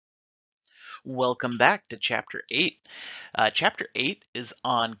Welcome back to Chapter 8. Chapter 8 is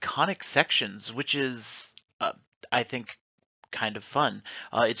on conic sections, which is, I think, kind of fun.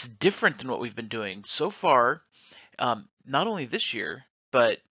 It's different than what we've been doing so far, not only this year,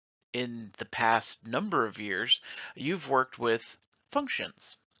 but in the past number of years, you've worked with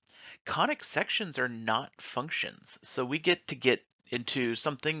functions. Conic sections are not functions, so we get into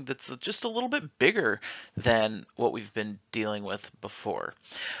something that's just a little bit bigger than what we've been dealing with before.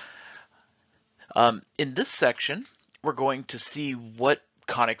 In this section, we're going to see what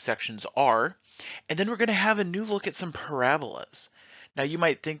conic sections are, and then we're going to have a new look at some parabolas. Now, you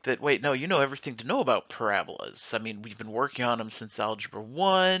might think that, wait, no, you know everything to know about parabolas. I mean, we've been working on them since Algebra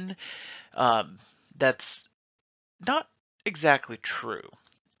 1. That's not exactly true.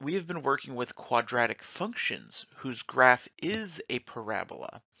 We have been working with quadratic functions whose graph is a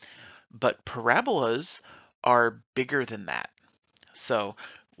parabola, but parabolas are bigger than that. So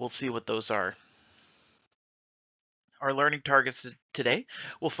we'll see what those are. Our learning targets today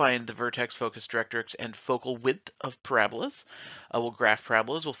will find the vertex, focus, directrix, and focal width of parabolas. We'll graph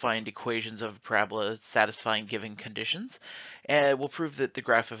parabolas. We'll find equations of a parabola satisfying given conditions. And we'll prove that the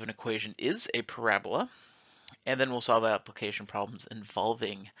graph of an equation is a parabola. And then we'll solve application problems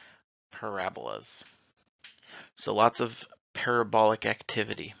involving parabolas. So lots of parabolic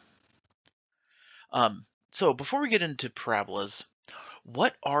activity. So before we get into parabolas,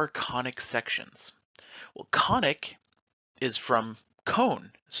 what are conic sections? Well, conic is from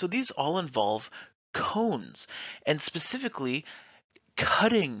cone. So these all involve cones, and specifically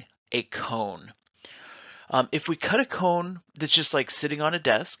cutting a cone. If we cut a cone that's just like sitting on a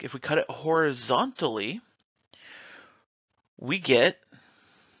desk, if we cut it horizontally, we get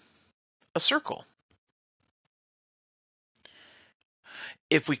a circle.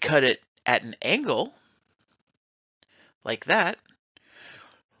 If we cut it at an angle, like that,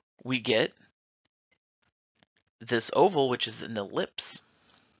 we get this oval, which is an ellipse.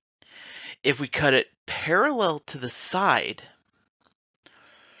 If we cut it parallel to the side,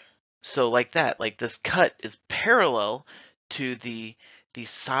 so like that, like this cut is parallel to the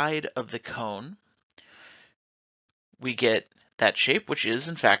side of the cone, we get that shape, which is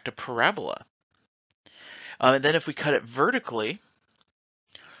in fact a parabola. And then if we cut it vertically,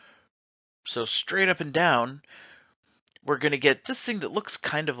 so straight up and down, we're going to get this thing that looks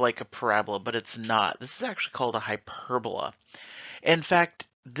kind of like a parabola, but it's not. This is actually called a hyperbola. In fact,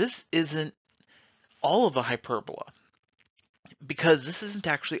 this isn't all of a hyperbola, because this isn't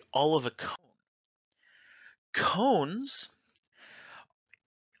actually all of a cone. Cones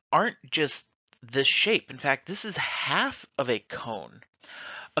aren't just this shape. In fact, this is half of a cone.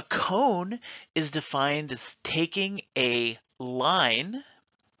 A cone is defined as taking a line.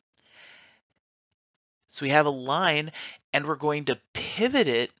 So we have a line, and we're going to pivot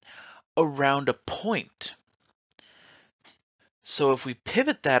it around a point. So if we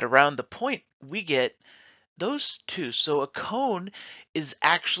pivot that around the point, we get those two. So a cone is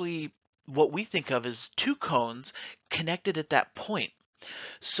actually what we think of as two cones connected at that point.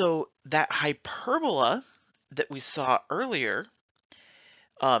 So that hyperbola that we saw earlier,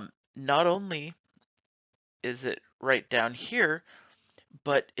 not only is it right down here,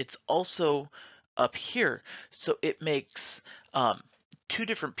 but it's also up here. So it makes two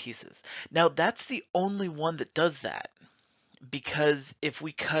different pieces. Now that's the only one that does that, because if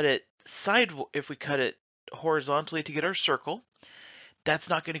we cut it horizontally to get our circle, that's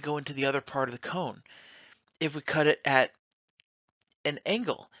not going to go into the other part of the cone. If we cut it at an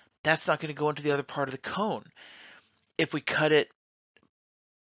angle, that's not going to go into the other part of the cone. If we cut it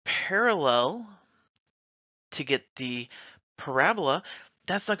parallel to get the parabola,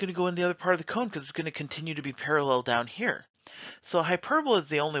 that's not going to go in the other part of the cone because it's going to continue to be parallel down here. So a hyperbola is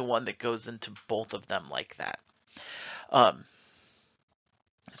the only one that goes into both of them like that.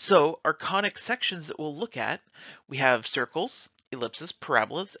 So our conic sections that we'll look at, we have circles, ellipses,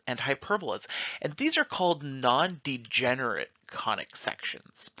 parabolas, and hyperbolas. And these are called non-degenerate conic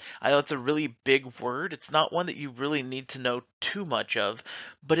sections. I know it's a really big word. It's not one that you really need to know too much of,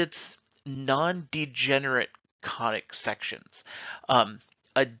 but it's non-degenerate conic sections.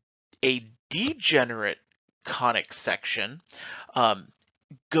 A degenerate conic section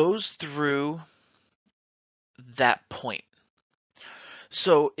goes through that point.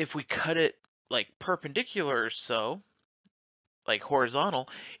 So if we cut it like perpendicular or so, like horizontal,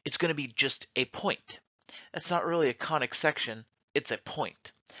 it's going to be just a point. That's not really a conic section, it's a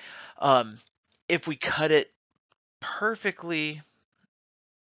point. If we cut it perfectly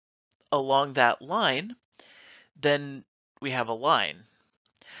along that line, then we have a line.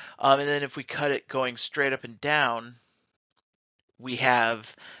 And then if we cut it going straight up and down, we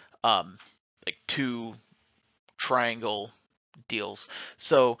have like two triangle deals.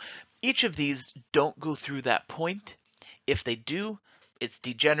 So each of these don't go through that point. If they do, it's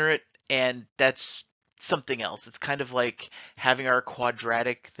degenerate, and that's something else. It's kind of like having our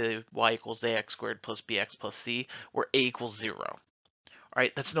quadratic, the y equals ax squared plus bx plus c, where a equals 0. All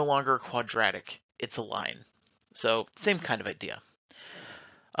right, that's no longer a quadratic. It's a line. So same kind of idea.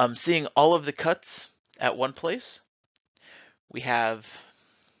 Seeing all of the cuts at one place, we have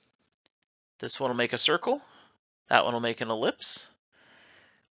this one will make a circle. That one will make an ellipse.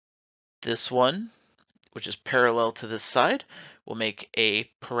 This one, which is parallel to this side, will make a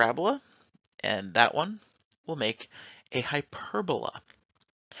parabola, and that one will make a hyperbola.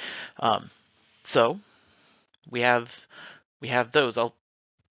 So we have those. I'll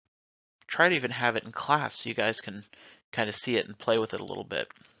try to even have it in class so you guys can kind of see it and play with it a little bit.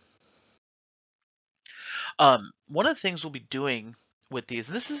 One of the things we'll be doing with these,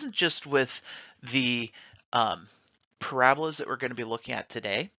 and this isn't just with the parabolas that we're going to be looking at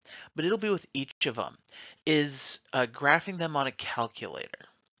today, but it'll be with each of them, is graphing them on a calculator.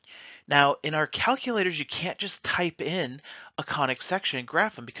 Now, in our calculators, you can't just type in a conic section and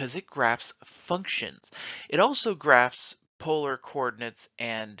graph them because it graphs functions. It also graphs polar coordinates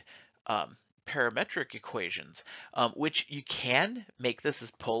and parametric equations, which you can make this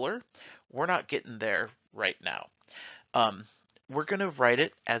as polar. We're not getting there right now. We're going to write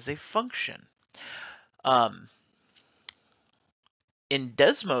it as a function. In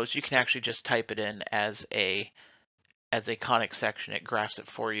Desmos, you can actually just type it in as a conic section. It graphs it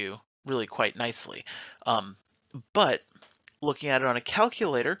for you really quite nicely. But looking at it on a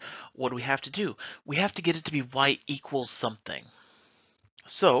calculator, what do we have to do? We have to get it to be y equals something.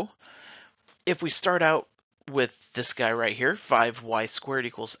 So if we start out with this guy right here, 5y squared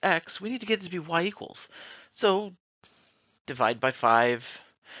equals x, we need to get it to be y equals. So divide by 5,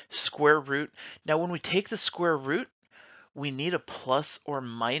 square root. Now when we take the square root, we need a plus or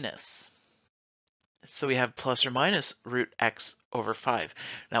minus. So we have plus or minus root x over 5.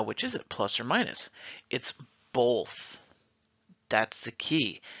 Now, which is it, plus or minus? It's both. That's the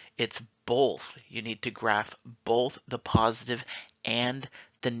key. It's both. You need to graph both the positive and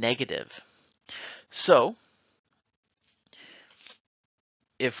the negative. So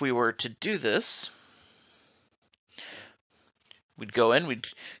if we were to do this, we'd go in, we'd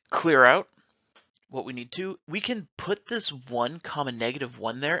clear out what we need to. We can put this 1 comma negative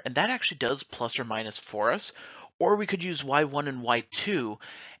 1 there, and that actually does plus or minus for us. Or we could use y1 and y2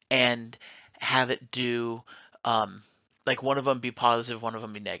 and have it do like one of them be positive, one of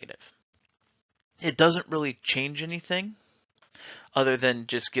them be negative. It doesn't really change anything other than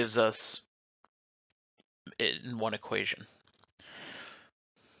just gives us it in one equation.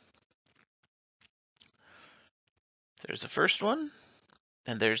 There's the first one,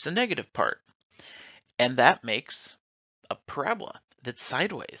 and there's the negative part. And that makes a parabola that's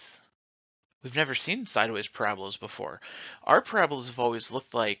sideways. We've never seen sideways parabolas before. Our parabolas have always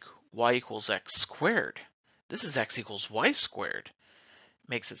looked like y equals x squared. This is x equals y squared.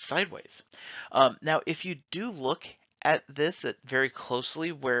 Makes it sideways. Now, if you do look at this very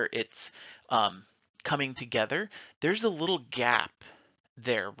closely where it's coming together, there's a little gap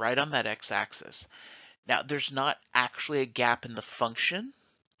there right on that x-axis. Now, there's not actually a gap in the function.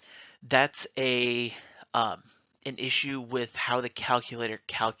 That's an issue with how the calculator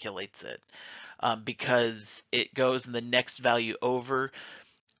calculates it. Because it goes and the next value over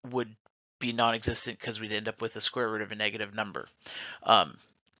would be non-existent because we'd end up with a square root of a negative number.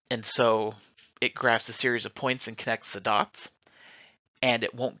 And so it graphs a series of points and connects the dots, and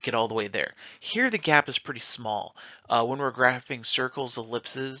it won't get all the way there. Here the gap is pretty small. When we're graphing circles,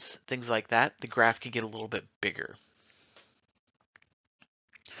 ellipses, things like that, the graph can get a little bit bigger.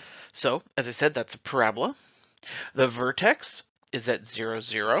 So, as I said, that's a parabola. The vertex is at 0,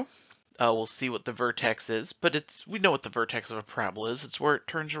 0. We'll see what the vertex is, but we know what the vertex of a parabola is. It's where it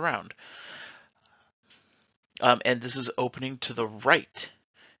turns around. And this is opening to the right.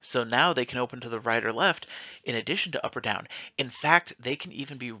 So now they can open to the right or left in addition to up or down. In fact, they can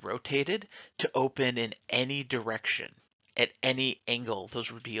even be rotated to open in any direction at any angle.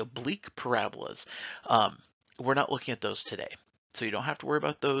 Those would be oblique parabolas. We're not looking at those today, so you don't have to worry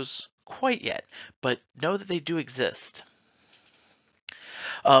about those quite yet, but know that they do exist.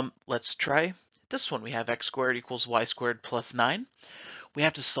 Let's try this one. We have x squared equals y squared plus 9. We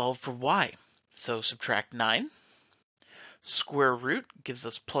have to solve for y. So subtract 9. Square root gives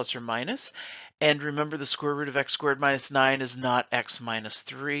us plus or minus. And remember, the square root of x squared minus 9 is not x minus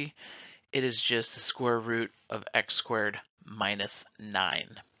 3. It is just the square root of x squared minus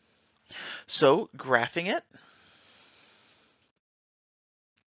 9. So graphing it,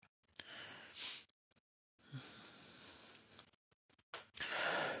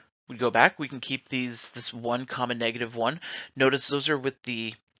 we go back, we can keep this 1 comma -1. Notice those are with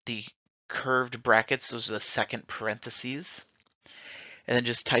the curved brackets. Those are the second parentheses. And then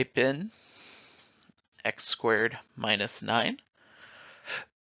just type in x squared minus 9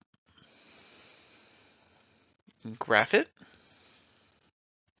 and graph it.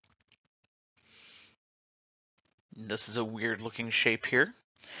 And this is a weird looking shape here,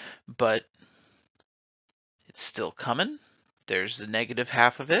 but it's still coming. There's the negative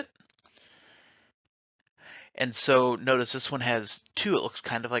half of it. And so notice this one has 2. It looks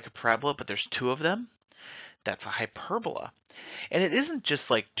kind of like a parabola, but there's 2 of them. That's a hyperbola. And it isn't just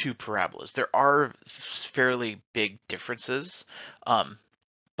like 2 parabolas. There are fairly big differences,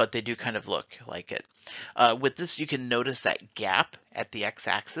 but they do kind of look like it. With this, you can notice that gap at the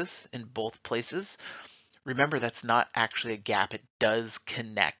x-axis in both places. Remember, that's not actually a gap. It does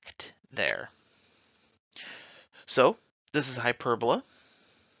connect there. So this is hyperbola.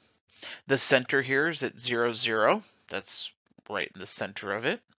 The center here is at 0, 0. That's right in the center of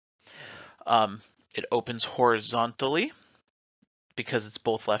it. It opens horizontally because it's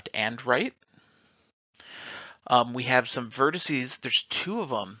both left and right. We have some vertices. There's 2 of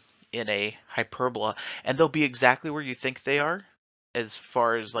them in a hyperbola, and they'll be exactly where you think they are as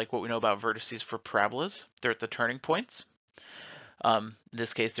far as like what we know about vertices for parabolas. They're at the turning points. In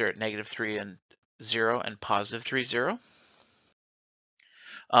this case, they're at -3 and 0 and +3, 0.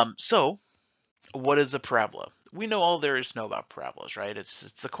 So what is a parabola? We know all there is to know about parabolas, right?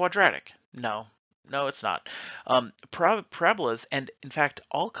 It's a quadratic. No, it's not. Parabolas, and in fact,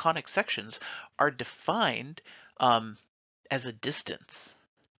 all conic sections are defined as a distance.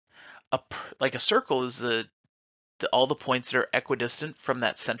 Like a circle is all the points that are equidistant from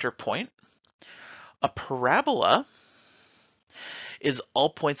that center point. A parabola is all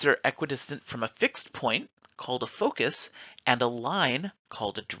points that are equidistant from a fixed point called a focus and a line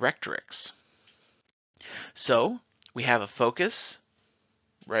called a directrix. So we have a focus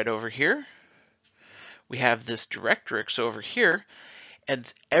right over here. We have this directrix over here,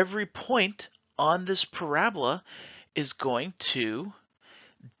 and every point on this parabola is going to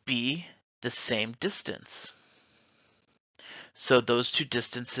be the same distance. So those 2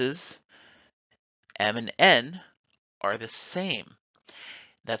 distances, m and n, are the same.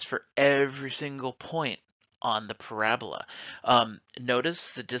 That's for every single point on the parabola.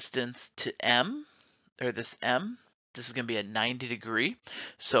 Notice the distance to m, or this m, this is going to be a 90 degree.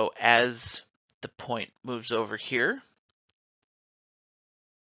 So as the point moves over here,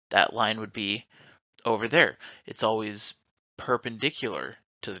 that line would be over there. It's always perpendicular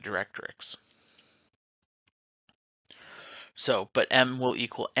to the directrix. So, but m will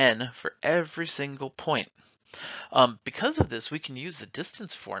equal n for every single point. Because of this, we can use the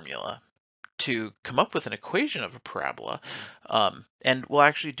distance formula to come up with an equation of a parabola. And we'll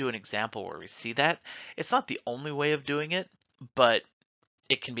actually do an example where we see that. It's not the only way of doing it, but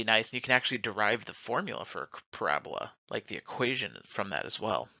it can be nice. And you can actually derive the formula for a parabola, like the equation from that as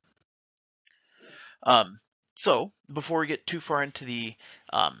well. So before we get too far into the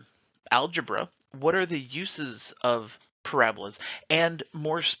algebra, what are the uses of parabolas, and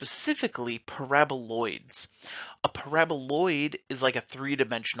more specifically, paraboloids? A paraboloid is like a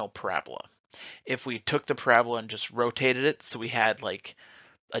 3-dimensional parabola. If we took the parabola and just rotated it so we had like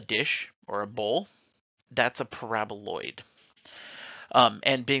a dish or a bowl, that's a paraboloid.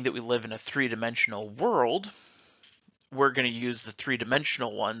 And being that we live in a 3-dimensional world, we're going to use the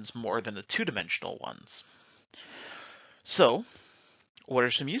 3-dimensional ones more than the 2-dimensional ones. So, what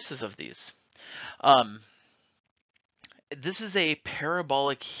are some uses of these? This is a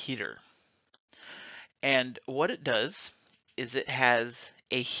parabolic heater. And what it does is it has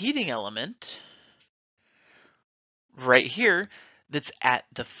a heating element right here that's at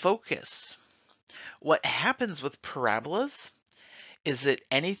the focus. What happens with parabolas is that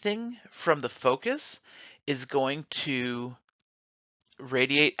anything from the focus is going to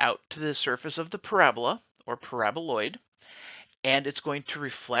radiate out to the surface of the parabola or paraboloid, and it's going to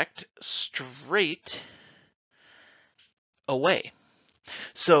reflect straight away.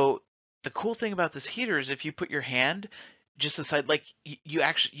 So the cool thing about this heater is if you put your hand just aside, like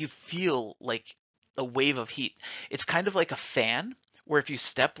you feel like a wave of heat. It's kind of like a fan where if you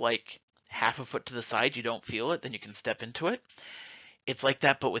step like half a foot to the side, you don't feel it, then you can step into it. It's like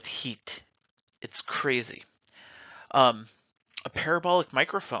that, but with heat. It's crazy. Parabolic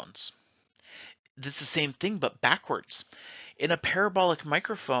microphones. This is the same thing, but backwards. In a parabolic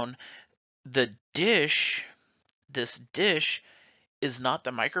microphone, the dish, this dish, is not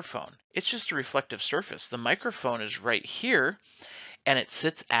the microphone. It's just a reflective surface. The microphone is right here, and it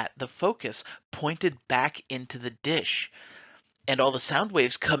sits at the focus, pointed back into the dish. and all the sound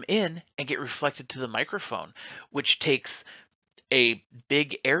waves come in and get reflected to the microphone, which takes a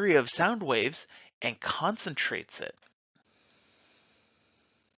big area of sound waves and concentrates it.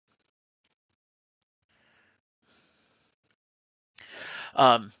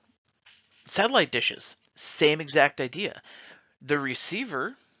 Um, Satellite dishes, same exact idea. The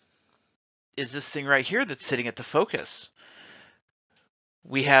receiver is this thing right here that's sitting at the focus.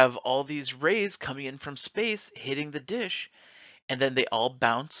 We have all these rays coming in from space, hitting the dish, and then they all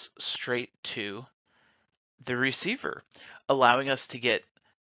bounce straight to the receiver, allowing us to get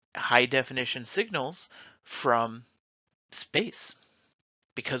high definition signals from space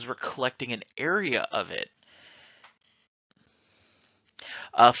because we're collecting an area of it.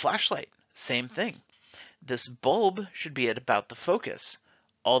 A flashlight, same thing. This bulb should be at about the focus.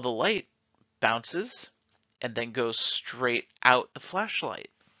 All the light bounces and then goes straight out the flashlight,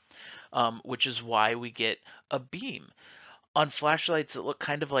 which is why we get a beam. On flashlights that look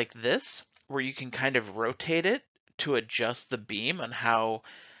kind of like this, where you can kind of rotate it to adjust the beam on how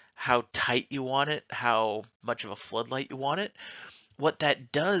tight you want it, how much of a floodlight you want it, what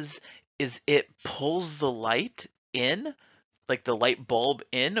that does is it pulls the light in, like the light bulb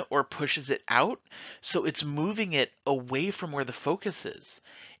in, or pushes it out. So it's moving it away from where the focus is.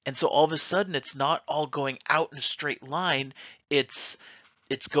 And so all of a sudden it's not all going out in a straight line. It's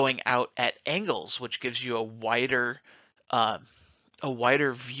going out at angles, which gives you uh, a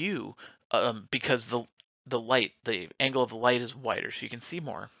wider view, because the angle of the light is wider, so you can see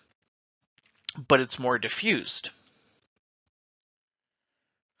more, but it's more diffused.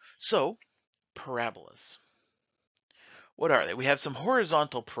 So parabolas. What are they? We have some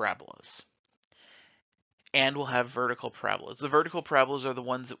horizontal parabolas, and we'll have vertical parabolas. The vertical parabolas are the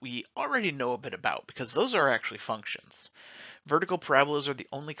ones that we already know a bit about because those are actually functions. Vertical parabolas are the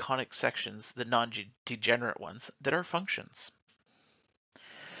only conic sections, the non-degenerate ones, that are functions.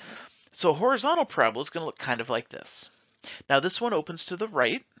 So a horizontal parabola is going to look kind of like this. Now this one opens to the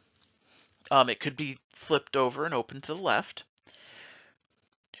right. It could be flipped over and open to the left.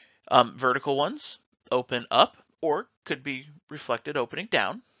 Vertical ones open up or could be reflected opening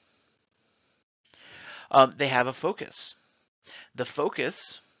down. They have a focus. The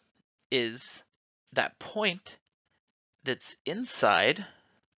focus is that point that's inside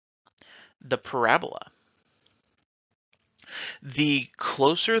the parabola. The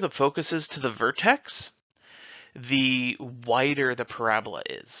closer the focus is to the vertex, the wider the parabola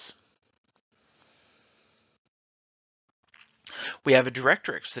is. We have a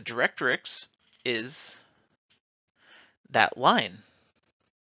directrix. The directrix is that line.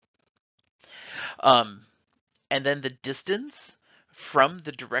 And then the distance from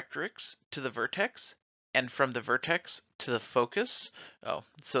the directrix to the vertex and from the vertex to the focus. Oh,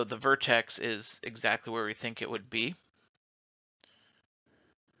 so the vertex is exactly where we think it would be.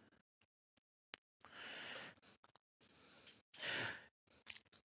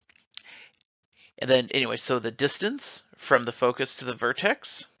 And then anyway, so the distance from the focus to the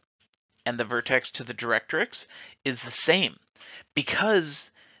vertex and the vertex to the directrix is the same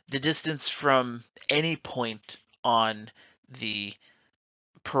because the distance from any point on the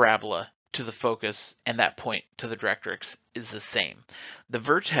parabola to the focus and that point to the directrix is the same. The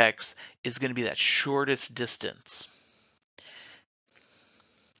vertex is going to be that shortest distance.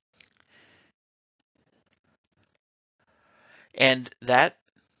 And that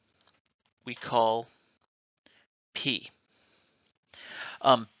we call P.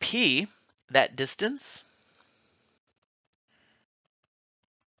 P, that distance,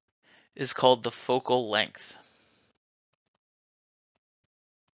 is called the focal length.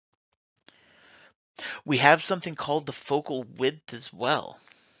 We have something called the focal width as well.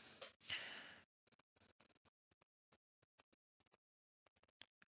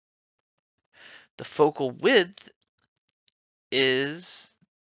 The focal width is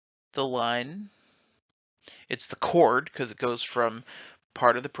the line, it's the chord because it goes from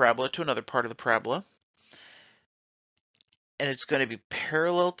part of the parabola to another part of the parabola. And it's going to be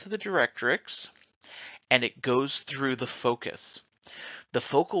parallel to the directrix, and it goes through the focus. The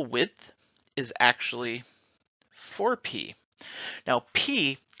focal width is actually 4p. Now,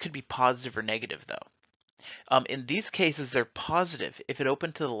 p could be positive or negative, though. In these cases, they're positive. If it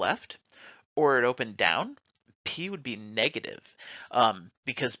opened to the left or it opened down, p would be negative,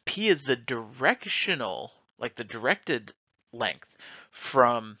 because p is the directional, like the directed length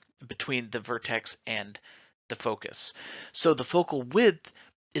from between the vertex and the focus. So the focal width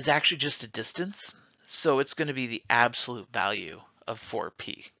is actually just a distance, so it's going to be the absolute value of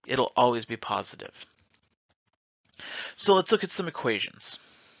 4p. It'll always be positive. So let's look at some equations.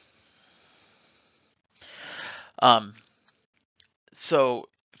 So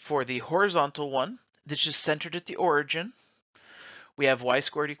for the horizontal one, that's just centered at the origin, we have y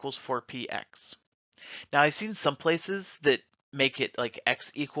squared equals 4px. Now I've seen some places that make it like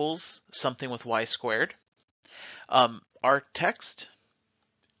x equals something with y squared. Our text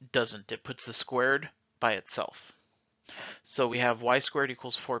doesn't. It puts the squared by itself. So we have y squared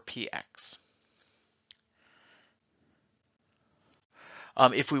equals 4px.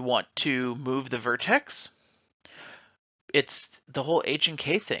 If we want to move the vertex, it's the whole h and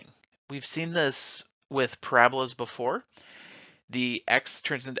k thing. We've seen this with parabolas before. The x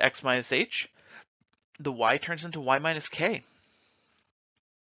turns into x minus h. The y turns into y minus k.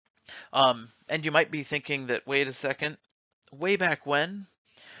 And you might be thinking that, wait a second, way back when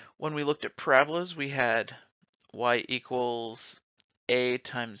we looked at parabolas, we had y equals a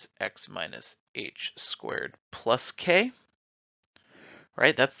times x minus h squared plus k,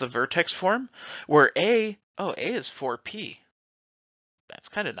 right? That's the vertex form, where a is 4p. That's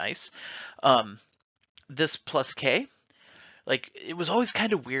kind of nice. This plus k, like, it was always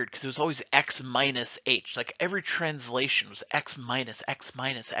kind of weird because it was always x minus h. Like, every translation was x minus, x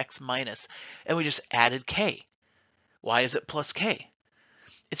minus, x minus, and we just added k. Why is it plus k?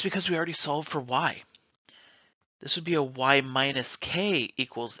 It's because we already solved for y. This would be a y minus k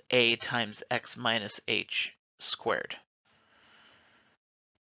equals a times x minus h squared.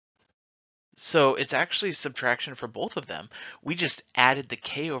 So it's actually subtraction for both of them. We just added the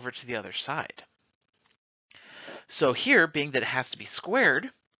k over to the other side. So here, being that it has to be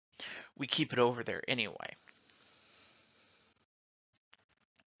squared, we keep it over there anyway.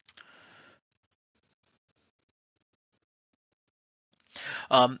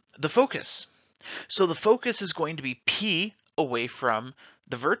 The focus. So the focus is going to be p away from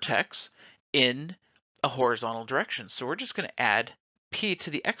the vertex in a horizontal direction. So we're just going to add p to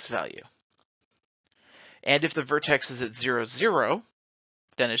the x value. And if the vertex is at 0, 0,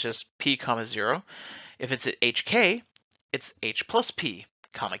 then it's just p comma 0. If it's at hk, it's h plus p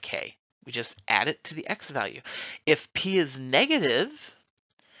comma k. We just add it to the x value. If p is negative,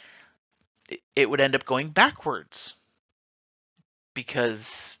 it would end up going backwards,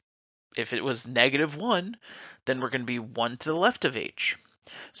 because if it was -1, then we're going to be 1 to the left of h.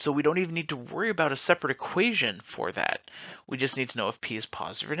 So we don't even need to worry about a separate equation for that. We just need to know if p is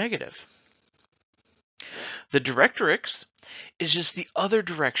positive or negative. The directrix is just the other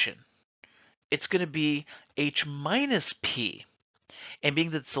direction. It's going to be h minus p. And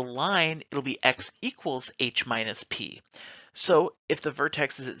being that it's a line, it'll be x equals h minus p. So if the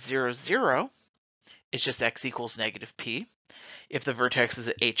vertex is at 0, 0, it's just x equals negative p. If the vertex is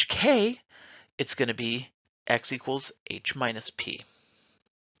at hk, it's going to be x equals h minus p.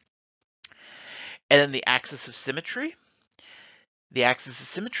 And then the axis of symmetry. The axis of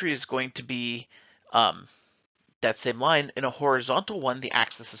symmetry is going to be that same line. In a horizontal one, the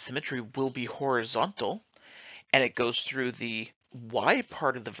axis of symmetry will be horizontal, and it goes through the y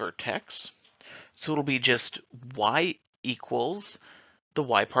part of the vertex. So it'll be just y equals the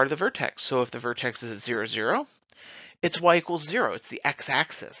y part of the vertex. So if the vertex is at 0, 0, it's y equals 0. It's the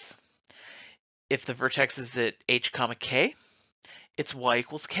x-axis. If the vertex is at h comma k, it's y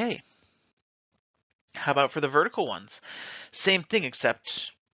equals k. How about for the vertical ones? Same thing,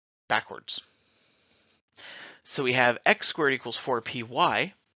 except backwards. So we have x squared equals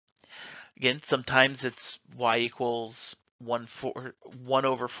 4py. Again, sometimes it's y equals 1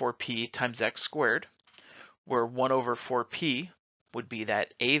 over 4p times x squared, where 1 over 4p would be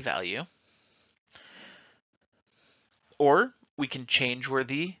that a value. Or we can change where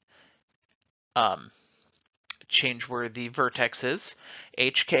the vertex is,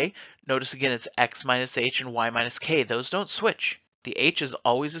 hk. Notice again, it's x minus h and y minus k. Those don't switch. The h is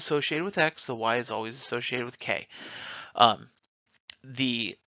always associated with x, the y is always associated with k.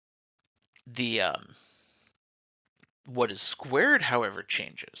 What is squared, however,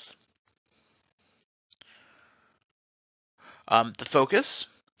 changes. The focus,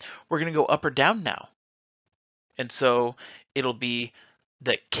 we're going to go up or down now. And so it'll be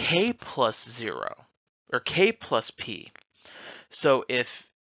the k plus 0, or k plus p. So if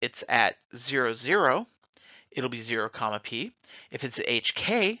it's at 0, 0, it'll be 0 comma p. If it's at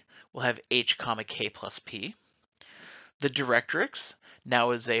hk, we'll have h comma k plus p. The directrix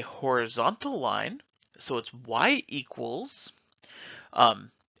now is a horizontal line, so it's y equals, and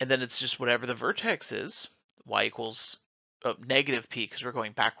then it's just whatever the vertex is, y equals negative p, because we're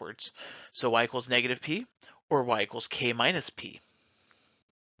going backwards. So y equals negative p, or y equals k minus p.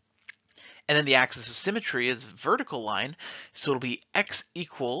 And then the axis of symmetry is vertical line, so it'll be x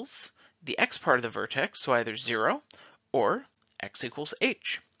equals the x part of the vertex, so either 0 or x equals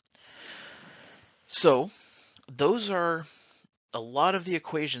h. So those are a lot of the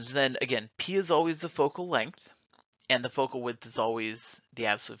equations. Then again, P is always the focal length, and the focal width is always the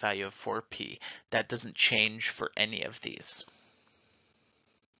absolute value of 4P. That doesn't change for any of these.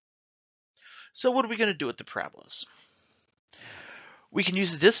 So what are we going to do with the parabolas? We can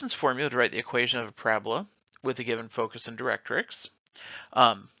use the distance formula to write the equation of a parabola with a given focus and directrix.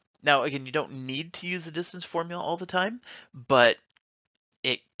 Now, again, you don't need to use the distance formula all the time, but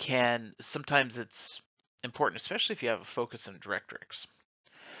it can, sometimes it's important, especially if you have a focus and directrix.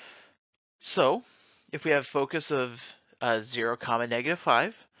 So if we have focus of 0, comma,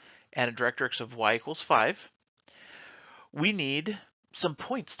 -5 and a directrix of y equals 5, we need some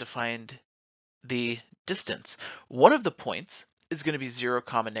points to find the distance. One of the points is going to be 0,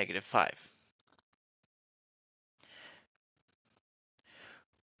 comma, -5.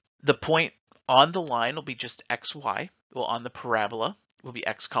 The point on the line will be just xy. Well, on the parabola will be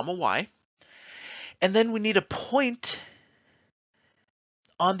x, comma, y. And then we need a point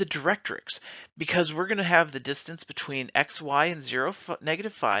on the directrix, because we're going to have the distance between xy and 0,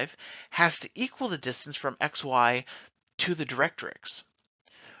 -5 has to equal the distance from xy to the directrix.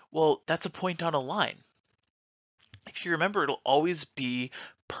 Well, that's a point on a line. If you remember, it'll always be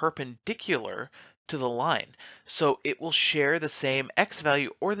perpendicular to the line. So it will share the same x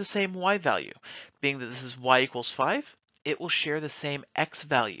value or the same y value. Being that this is y equals 5, it will share the same x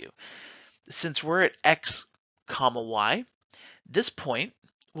value. Since we're at x, comma, y, this point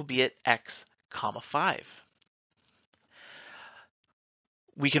will be at x, comma, 5.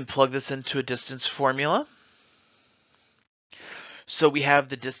 We can plug this into a distance formula. So we have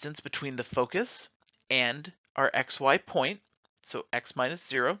the distance between the focus and our xy point. So x minus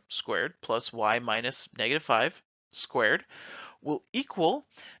 0 squared plus y minus -5 squared will equal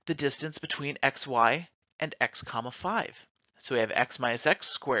the distance between xy and x, comma, 5. So we have x minus x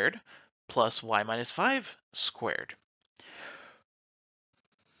squared plus y minus 5 squared.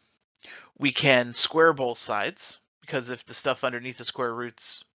 We can square both sides, because if the stuff underneath the square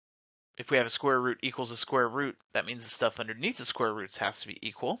roots, if we have a square root equals a square root, that means the stuff underneath the square roots has to be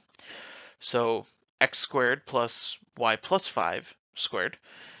equal. So x squared plus y plus 5 squared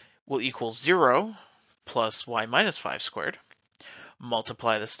will equal 0 plus y minus 5 squared.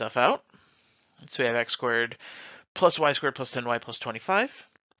 Multiply this stuff out. So we have x squared plus y squared plus 10y plus 25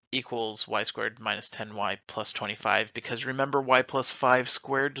 equals y squared minus 10y plus 25, because remember, y plus 5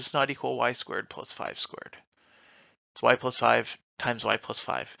 squared does not equal y squared plus 5 squared. It's y plus 5 times y plus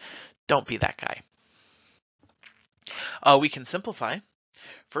 5. Don't be that guy. We can simplify.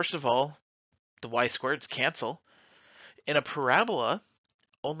 First of all, the y squareds cancel. In a parabola,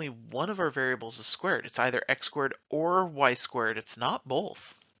 only one of our variables is squared. It's either x squared or y squared. It's not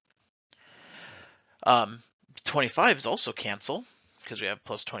both. 25 is also cancel, because we have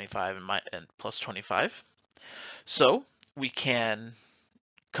plus 25 and plus 25. So we can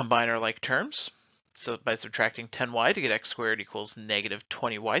combine our like terms. So by subtracting 10y to get x squared equals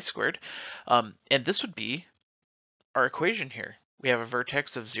 -20y squared. And this would be our equation here. We have a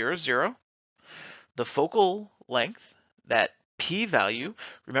vertex of 0, 0. The focal length, that p value,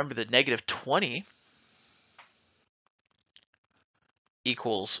 remember that -20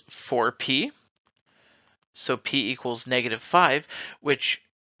 equals 4p. So p equals -5, which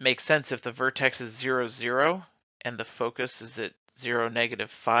makes sense. If the vertex is 0, 0 and the focus is at 0,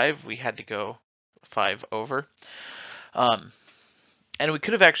 -5, we had to go 5 over. And we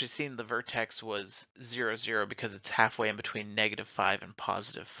could have actually seen the vertex was 0, 0 because it's halfway in between -5 and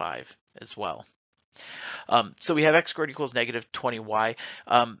 +5 as well. So we have x squared equals -20y,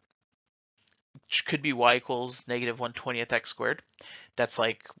 which could be y equals -1/20th x squared. That's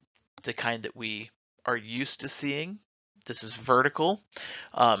like the kind that we are used to seeing. This is vertical.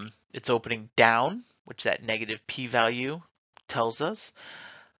 It's opening down, which that negative p value tells us.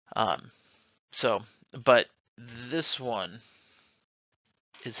 But this one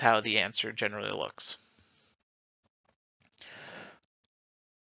is how the answer generally looks.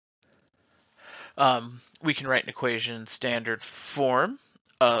 We can write an equation standard form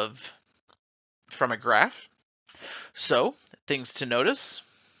from a graph. So things to notice: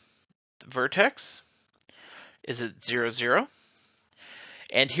 the vertex is at 0, 0.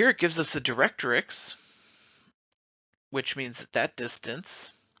 And here it gives us the directrix, which means that that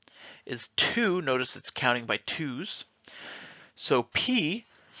distance is 2. Notice it's counting by 2's. So P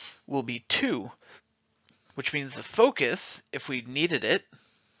will be 2, which means the focus, if we needed it,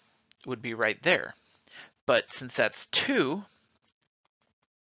 would be right there. But since that's 2,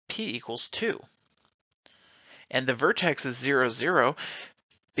 P equals 2. And the vertex is 0, 0,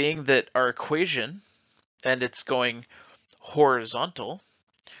 being that our equation, and it's going horizontal,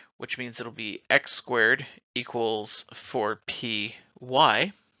 which means it'll be x squared equals 4py.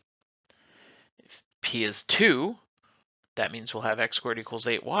 If p is 2, that means we'll have x squared equals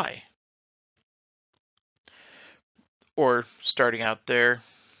 8y. Or starting out there,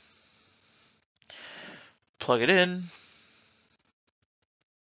 plug it in.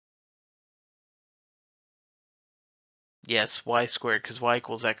 Yes, y squared, because y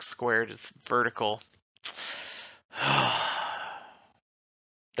equals x squared is vertical.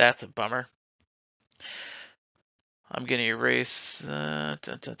 That's a bummer. I'm going to erase. We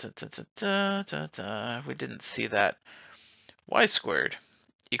didn't see that. Y squared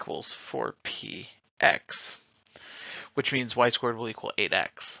equals 4px, which means y squared will equal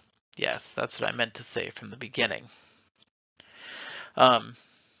 8x. Yes, that's what I meant to say from the beginning.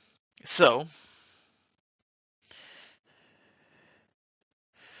 So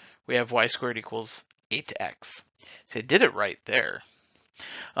we have y squared equals 8x. So I did it right there.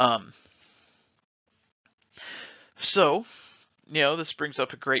 So, this brings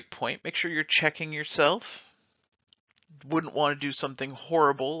up a great point. Make sure you're checking yourself. Wouldn't want to do something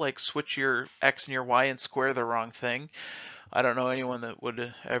horrible like switch your x and your y and square the wrong thing. I don't know anyone that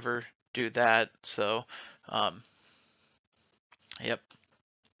would ever do that. So, yep.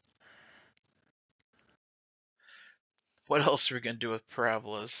 What else are we going to do with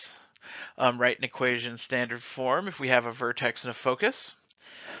parabolas? Write an equation in standard form if we have a vertex and a focus.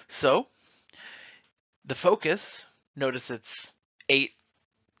 So, the focus, notice it's 8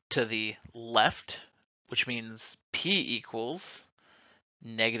 to the left, which means p equals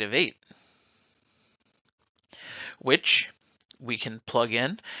 -8, which we can plug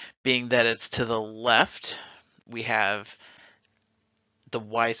in. Being that it's to the left, we have the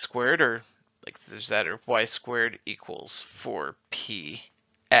y squared, or like there's that, or y squared equals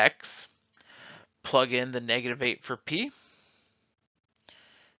 4px. Plug in the -8 for p,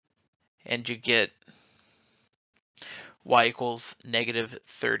 and you get y equals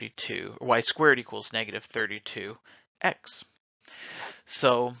 -32, or y squared equals -32x.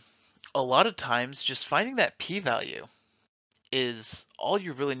 So a lot of times just finding that p-value is all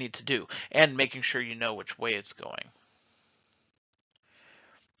you really need to do, and making sure you know which way it's going.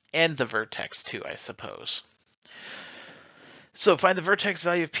 And the vertex too, I suppose. So find the vertex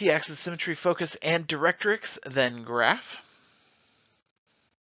value of p, axis, symmetry, focus, and directrix, then graph.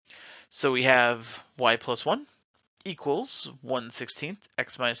 So we have y plus 1 equals 1/16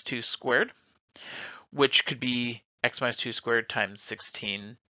 x minus 2 squared, which could be x minus 2 squared times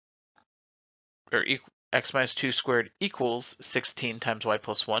 16, or x minus 2 squared equals 16 times y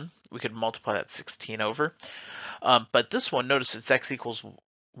plus 1. We could multiply that 16 over. But this one, notice it's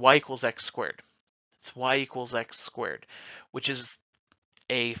y equals x squared. It's y equals x squared, which is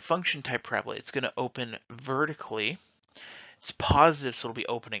a function type parabola. It's going to open vertically. It's positive, so it'll be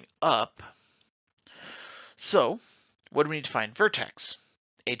opening up. So what do we need to find? Vertex.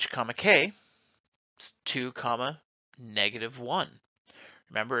 H comma k. It's 2 comma -1.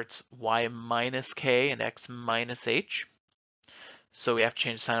 Remember, it's y minus k and x minus h. So we have to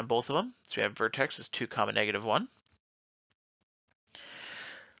change the sign on both of them. So we have vertex is 2 comma -1.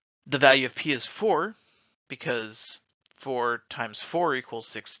 The value of p is 4, because 4 times 4 equals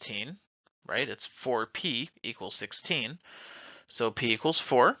 16, right? It's 4p equals 16. So p equals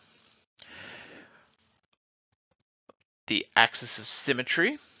 4. The axis of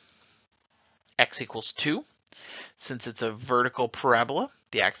symmetry, x equals 2. Since it's a vertical parabola,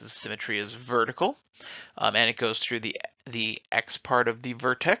 the axis of symmetry is vertical, and it goes through the x part of the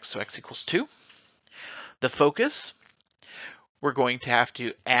vertex, so x equals 2. The focus, we're going to have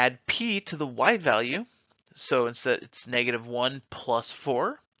to add p to the y value. So instead it's -1 plus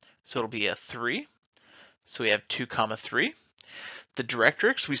 4, so it'll be a 3. So we have 2 comma 3. The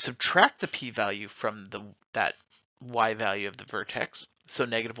directrix, we subtract the p value from that y value of the vertex. So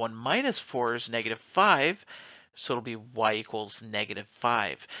 -1 minus 4 is -5, so it'll be y equals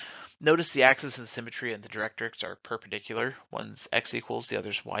 -5. Notice the axis and symmetry and the directrix are perpendicular. One's x equals, the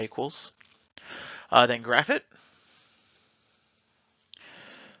other's y equals. Then graph it.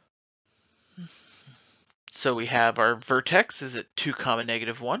 So we have our vertex is at 2 comma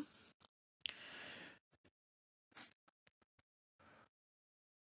 -1.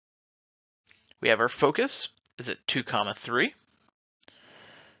 We have our focus is at 2 comma 3.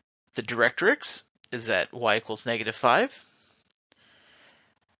 The directrix is at y equals -5.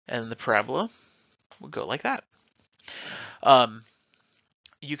 And the parabola will go like that.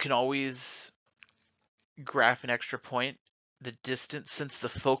 You can always graph an extra point. The distance, since the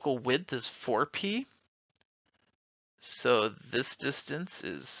focal width is 4p, so this distance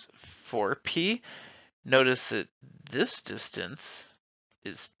is 4p. Notice that this distance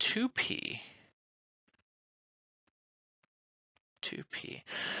is 2p. 2p.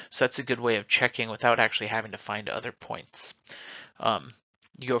 So that's a good way of checking without actually having to find other points.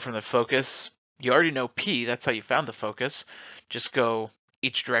 You go from the focus. You already know p. That's how you found the focus. Just go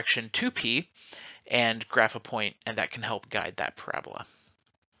each direction 2p and graph a point, and that can help guide that parabola.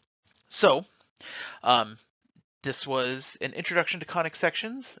 So um, this was an introduction to conic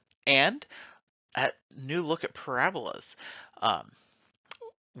sections and a new look at parabolas.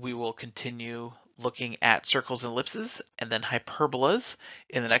 We will continue looking at circles and ellipses and then hyperbolas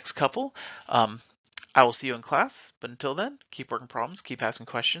in the next couple. I will see you in class, but until then, keep working problems, keep asking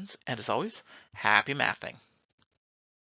questions, and as always, happy mathing.